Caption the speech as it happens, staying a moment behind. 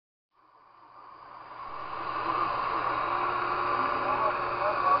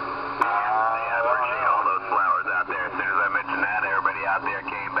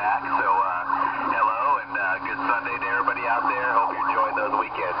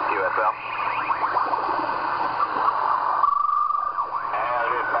yourself. Yeah,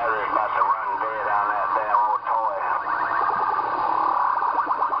 this battery's about to run dead on that damn old toy.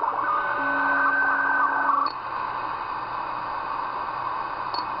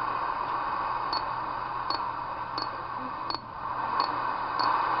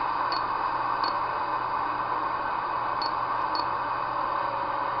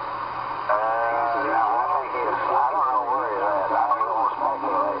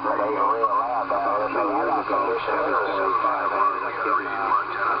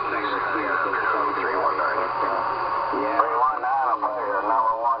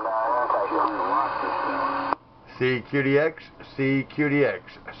 CQDX, CQDX,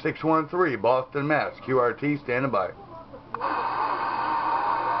 613, Boston, Mass. QRT, standing by.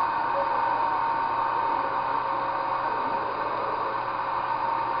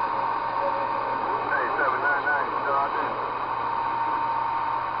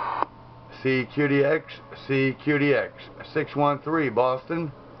 CQDX, CQDX, 613,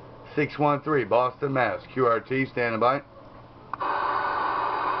 Boston, 613, Boston, Mass. QRT, standing by.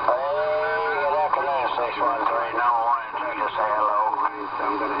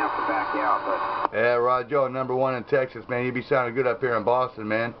 I'm going to have to back you out, but... Yeah, Roger, number one in Texas, man. You be sounding good up here in Boston,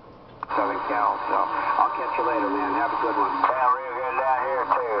 man. Southern Cal, so I'll catch you later, man. Have a good one. Sound real good down here,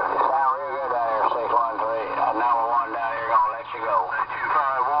 too. Sound real good down here, 613. Number one down here going to let you go.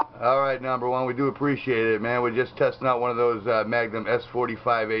 All right, number one, we do appreciate it, man. We're just testing out one of those Magnum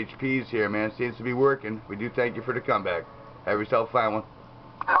S45 HPs here, man. Seems to be working. We do thank you for the comeback. Have yourself a fine one.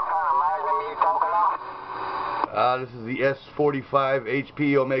 What kind of Magnum are you talking about? This is the S45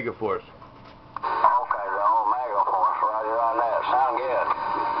 HP Omegaforce. Okay, the Omegaforce, roger on that. Sound good.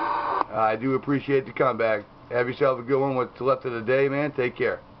 I do appreciate the comeback. Have yourself a good one. What's left of the day, man. Take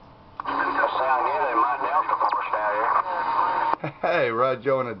care. Sound good in my Deltaforce down here. Hey,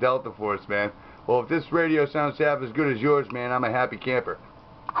 Roger and a Deltaforce, man. Well, if this radio sounds half as good as yours, man, I'm a happy camper.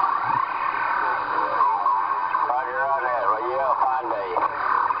 Roger on that. Well, you have a fine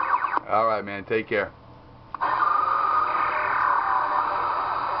day. All right, man. Take care.